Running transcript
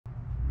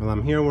Well,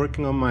 I'm here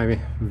working on my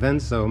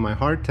Venso, my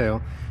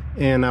hardtail,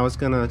 and I was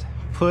gonna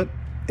put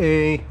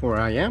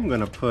I am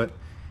gonna put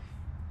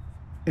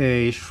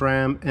a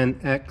SRAM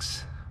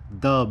NX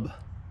DUB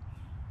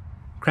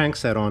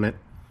crankset on it.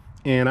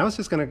 And I was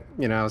just gonna,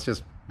 I was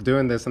just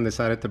doing this and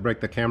decided to break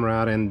the camera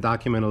out and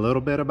document a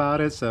little bit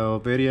about it. So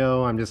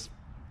video,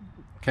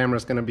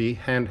 camera's gonna be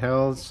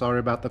handheld. Sorry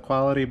about the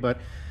quality, but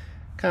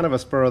kind of a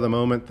spur of the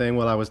moment thing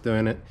while I was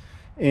doing it.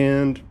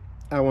 And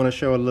I want to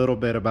show a little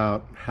bit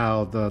about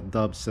how the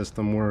DUB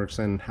system works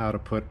and how to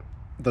put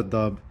the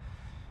DUB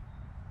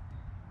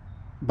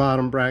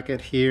bottom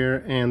bracket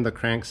here and the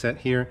crankset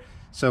here.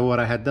 So what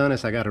I had done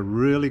is I got a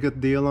really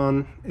good deal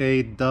on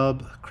a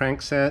DUB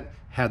crankset.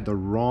 Had the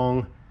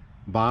wrong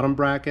bottom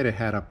bracket. It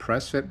had a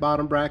press fit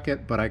bottom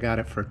bracket, but I got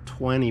it for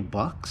 20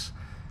 bucks.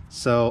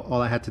 So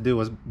all I had to do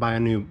was buy a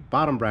new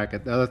bottom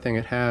bracket. The other thing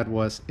it had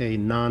was a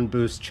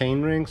non-boost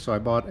chainring, so I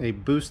bought a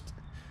boost.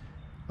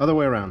 Other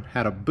way around,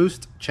 had a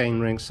boost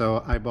chainring,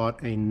 so I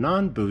bought a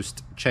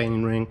non-boost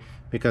chainring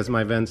because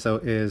my Venso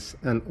is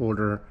an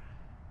older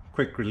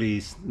quick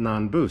release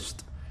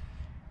non-boost.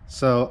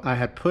 So I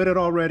had put it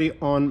already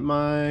on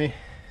my,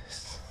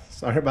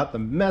 sorry about the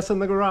mess in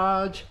the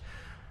garage,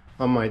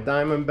 on my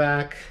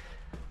Diamondback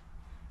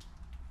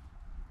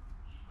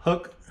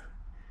hook,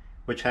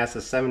 which has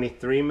a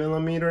 73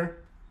 millimeter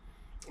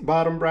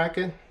bottom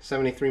bracket,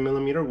 73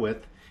 millimeter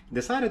width.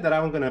 Decided that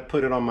I'm gonna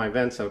put it on my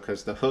Venso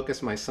because the hook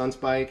is my son's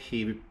bike.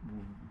 He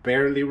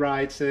barely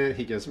rides it.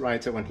 He just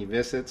rides it when he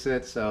visits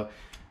it. So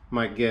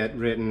might get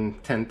ridden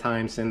 10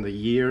 times in the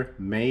year,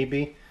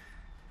 maybe.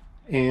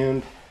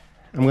 And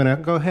I'm gonna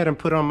go ahead and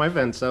put it on my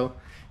Venso.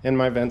 And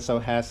my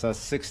Venso has a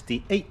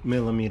 68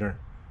 millimeter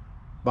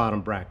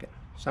bottom bracket.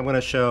 So I'm gonna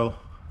show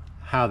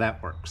how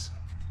that works.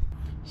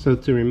 So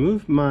to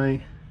remove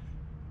my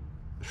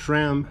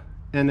SRAM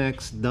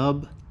NX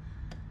DUB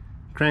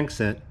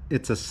crankset,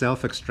 it's a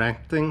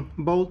self-extracting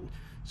bolt,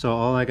 so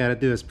all I gotta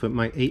do is put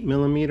my 8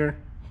 millimeter,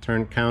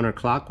 turn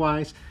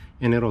counterclockwise,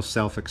 and it'll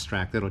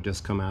self-extract. It'll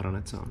just come out on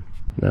its own.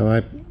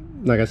 Now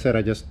like I said,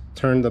 I just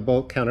turned the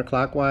bolt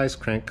counterclockwise,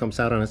 crank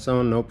comes out on its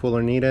own, no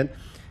puller needed.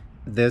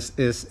 This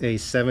is a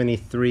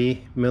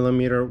 73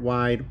 millimeter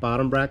wide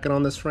bottom bracket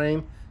on this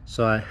frame,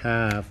 so I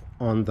have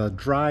on the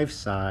drive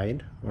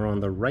side, or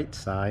on the right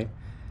side,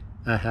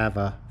 I have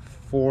a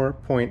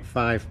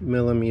 4.5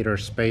 millimeter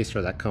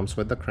spacer that comes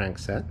with the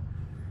crankset.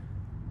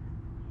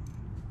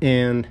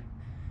 And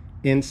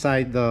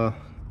inside the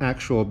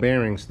actual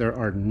bearings, there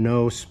are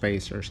no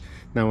spacers.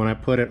 Now when I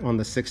put it on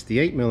the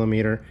 68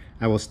 millimeter,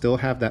 I will still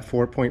have that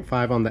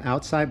 4.5 on the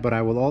outside, but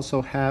I will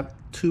also have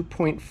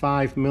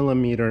 2.5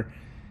 millimeter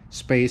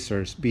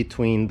spacers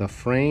between the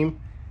frame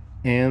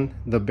and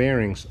the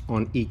bearings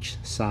on each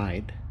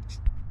side.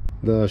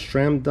 The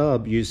SRAM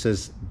DUB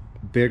uses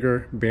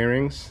bigger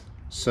bearings,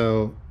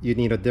 so you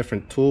need a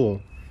different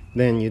tool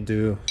than you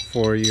do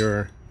for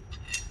your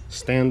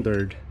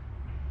standard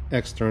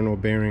external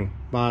bearing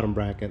bottom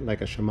bracket like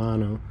a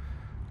Shimano.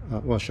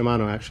 Well,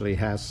 Shimano actually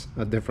has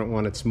a different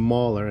one. It's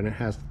smaller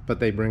and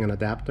but they bring an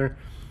adapter.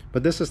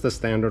 But this is the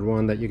standard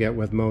one that you get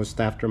with most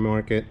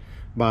aftermarket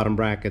bottom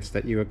brackets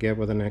that you would get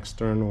with an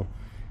external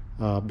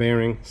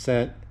bearing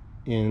set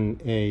in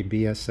a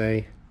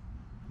BSA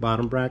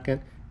bottom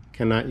bracket.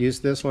 Cannot use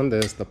this one.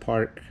 There's the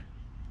Park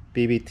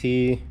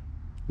BBT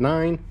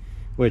 9,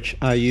 which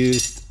I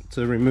used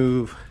to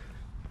remove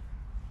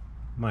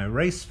my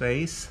race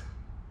face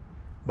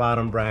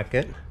bottom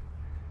bracket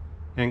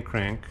and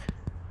crank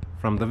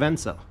from the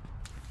Venso.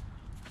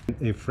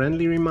 A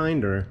friendly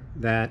reminder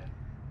that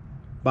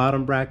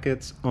bottom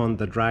brackets on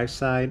the drive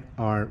side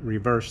are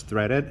reverse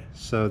threaded,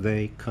 so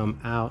they come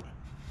out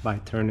by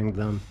turning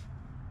them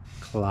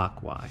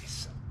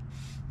clockwise.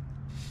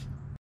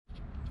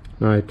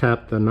 Now I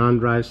tapped the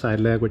non-drive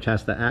side leg, which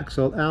has the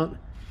axle out.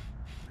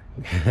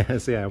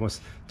 See, I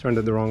almost turned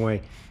it the wrong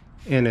way.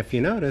 And if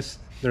you notice,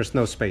 there's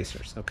no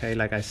spacers, okay?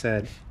 Like I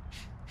said,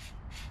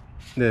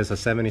 there's a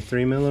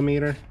 73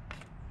 millimeter,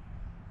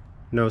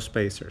 no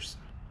spacers.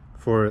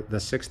 For the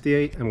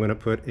 68, I'm gonna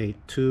put a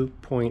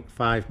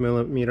 2.5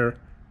 millimeter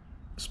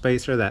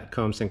spacer that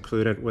comes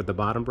included with the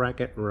bottom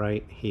bracket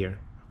right here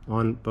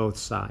on both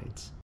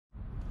sides.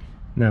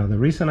 Now, the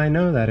reason I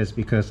know that is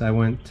because I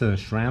went to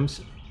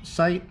SRAM's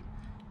site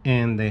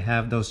and they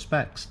have those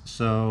specs.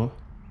 So,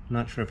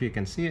 not sure if you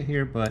can see it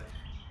here, but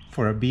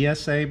for a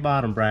BSA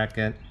bottom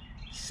bracket,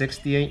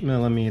 68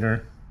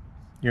 millimeter,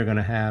 you're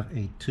gonna have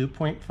a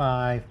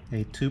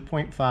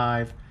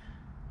 2.5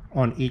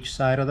 on each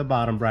side of the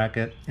bottom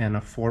bracket and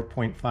a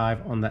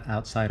 4.5 on the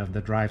outside of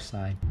the drive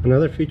side.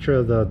 Another feature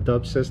of the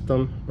DUB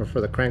system, or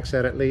for the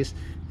crankset at least,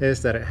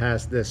 is that it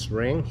has this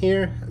ring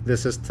here.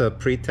 This is to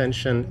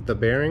pre-tension the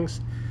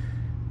bearings,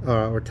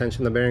 or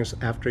tension the bearings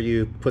after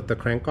you put the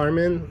crank arm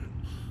in.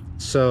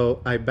 So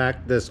I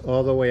backed this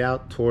all the way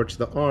out towards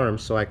the arm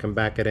so I can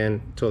back it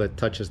in till it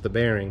touches the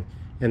bearing,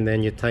 and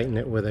then you tighten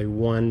it with a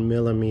 1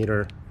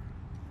 millimeter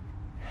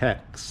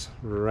hex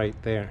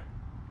right there.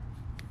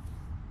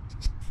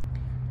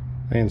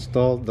 I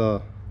installed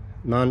the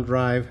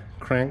non-drive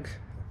crank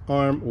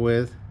arm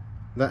with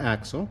the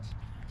axle,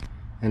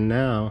 and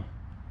now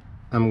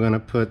I'm gonna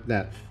put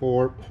that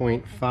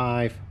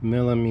 4.5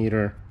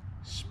 millimeter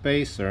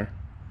spacer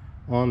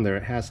on there.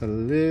 It has a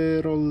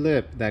little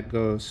lip that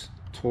goes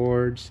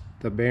towards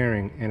the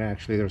bearing, and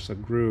actually there's a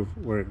groove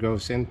where it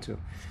goes into.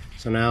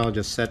 So now I'll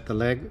just set the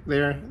leg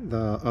there,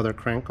 the other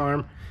crank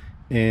arm,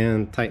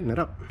 and tighten it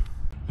up.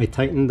 I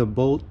tightened the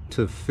bolt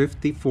to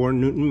 54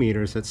 Newton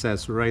meters. It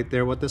says right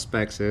there what the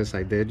specs is.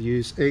 I did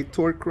use a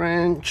torque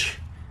wrench.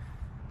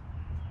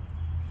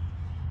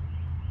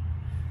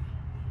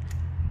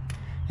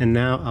 And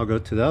now I'll go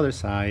to the other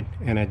side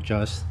and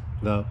adjust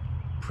the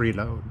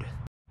preload.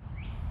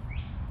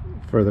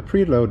 For the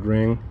preload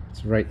ring,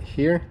 it's right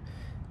here,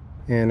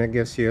 and it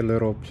gives you a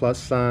little plus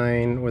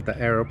sign with the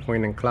arrow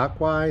pointing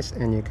clockwise,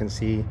 and you can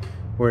see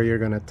where you're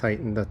going to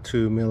tighten the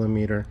 2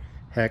 millimeter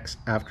hex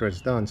after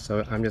it's done.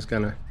 So I'm just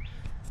gonna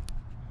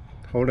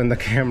hold in the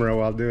camera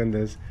while doing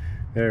this.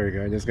 There we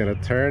go. I'm just gonna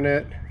turn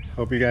it.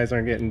 Hope you guys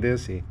aren't getting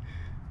dizzy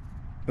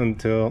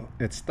until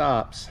it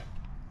stops.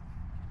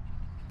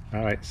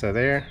 All right, so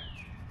there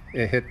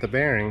it hit the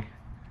bearing,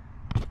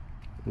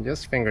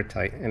 just finger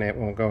tight, and it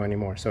won't go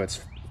anymore. So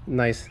it's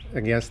nice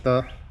against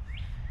the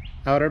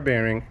outer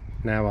bearing.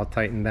 Now I'll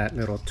tighten that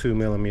little 2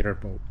 millimeter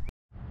bolt.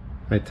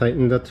 I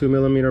tightened the 2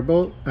 millimeter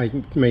bolt. I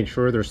made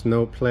sure there's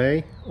no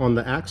play on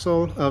the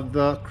axle of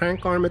the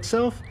crank arm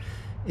itself,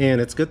 and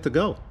it's good to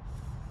go.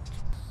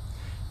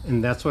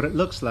 And that's what it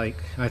looks like.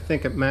 I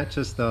think it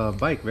matches the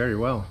bike very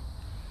well.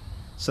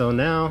 So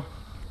now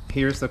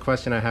here's the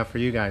question I have for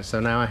you guys. So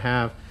now I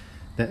have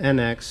the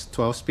NX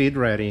 12-speed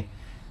ready.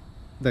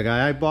 The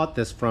guy I bought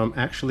this from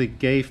actually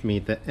gave me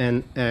the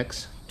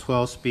NX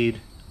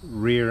 12-speed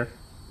rear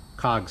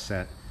cog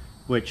set,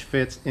 which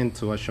fits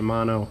into a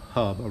Shimano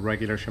hub, a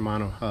regular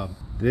Shimano hub.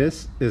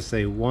 This is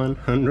a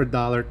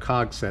 $100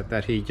 cog set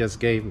that he just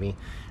gave me.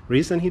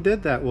 Reason he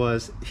did that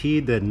was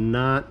he did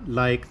not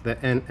like the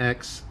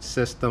NX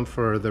system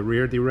for the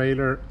rear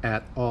derailleur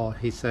at all.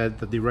 He said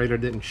the derailleur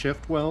didn't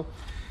shift well,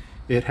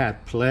 it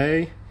had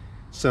play.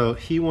 So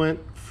he went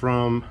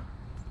from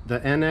the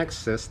NX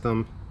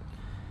system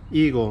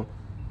Eagle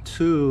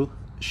to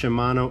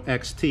Shimano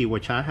XT,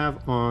 which I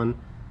have on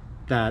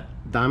that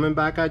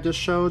Diamondback I just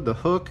showed, the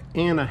hook,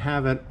 and I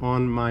have it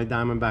on my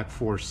Diamondback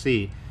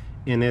 4C,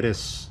 and it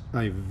is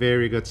a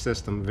very good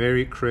system,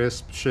 very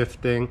crisp,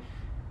 shifting,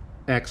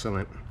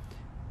 excellent.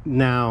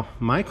 Now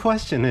my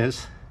question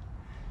is,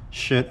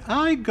 should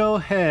I go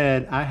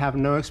ahead, I have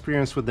no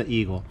experience with the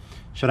Eagle,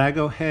 should I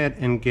go ahead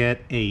and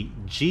get a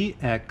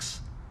GX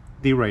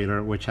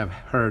derailleur, which I've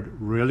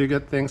heard really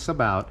good things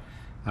about?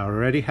 I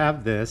already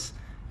have this.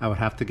 I would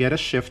have to get a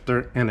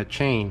shifter and a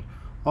chain.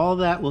 All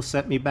that will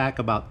set me back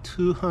about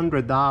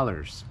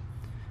 $200.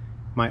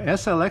 My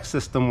SLX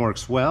system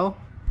works well,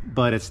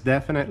 but it's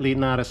definitely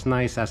not as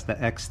nice as the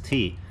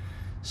XT.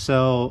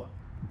 So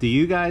do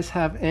you guys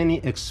have any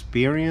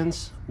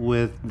experience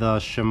with the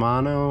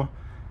Shimano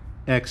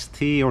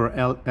XT or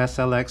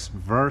SLX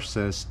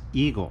versus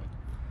Eagle?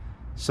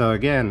 So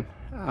again,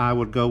 I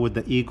would go with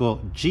the Eagle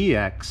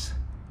GX,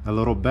 a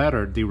little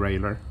better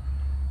derailleur.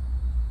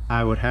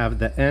 I would have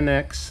the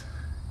NX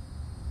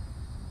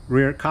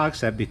rear cog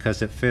set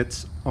because it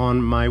fits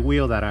on my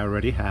wheel that I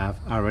already have.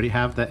 I already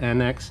have the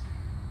NX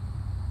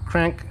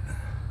crank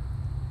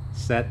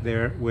set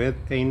there with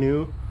a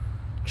new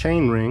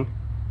chain ring.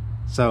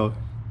 So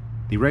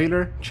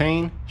derailleur,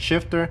 chain,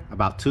 shifter,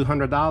 about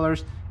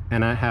 $200,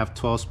 and I have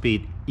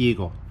 12-speed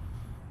Eagle.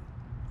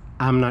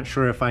 I'm not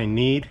sure if I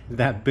need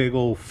that big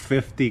old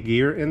 50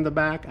 gear in the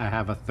back. I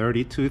have a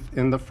 30 tooth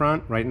in the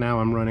front. Right now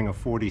I'm running a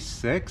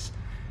 46,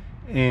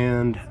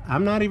 and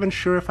I'm not even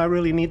sure if I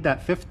really need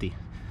that 50.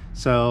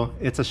 So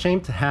it's a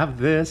shame to have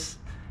this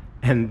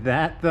and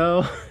that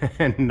though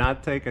and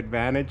not take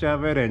advantage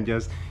of it, and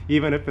just,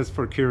 even if it's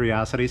for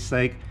curiosity's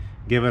sake,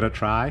 give it a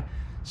try.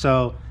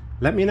 So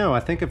let me know. I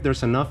think if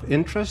there's enough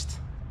interest,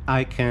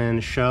 I can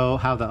show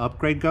how the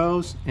upgrade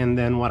goes, and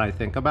then what I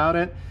think about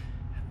it,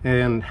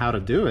 and how to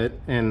do it,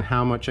 and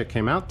how much it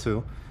came out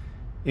to.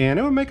 And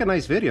it would make a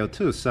nice video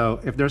too. So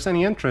if there's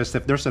any interest,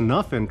 if there's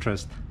enough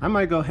interest, I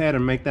might go ahead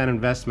and make that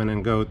investment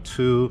and go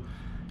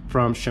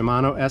from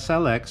Shimano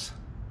SLX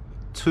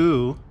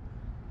to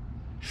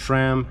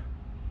SRAM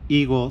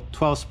Eagle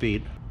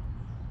 12-speed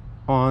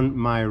on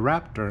my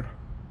Raptor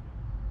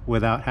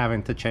without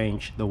having to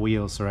change the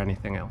wheels or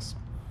anything else.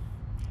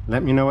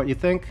 Let me know what you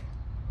think.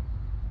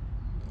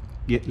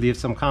 Leave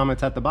some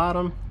comments at the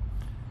bottom.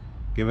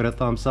 Give it a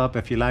thumbs up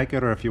if you like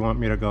it, or if you want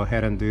me to go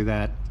ahead and do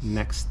that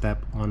next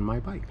step on my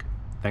bike.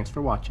 Thanks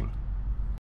for watching.